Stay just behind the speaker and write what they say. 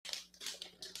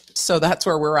So that's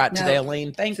where we're at today, Now,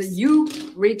 Elaine. Thanks. So you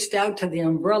reached out to the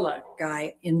umbrella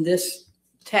guy in this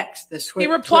text, this He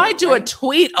replied to a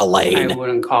tweet, Elaine. I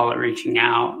wouldn't call it reaching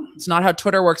out. It's not how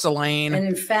Twitter works, Elaine. And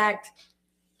in fact,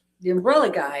 the umbrella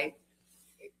guy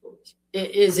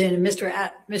is in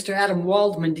Mr. Adam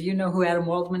Waldman. Do you know who Adam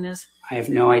Waldman is? I have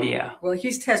no idea. Well,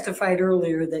 he's testified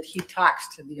earlier that he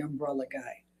talks to the umbrella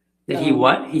guy. That he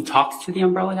what? He talks to the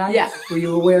umbrella guy? Yeah. Were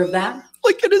you aware of that?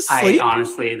 Like in his I sleep?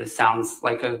 honestly, this sounds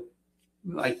like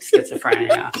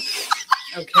schizophrenia.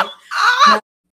 Okay. Now,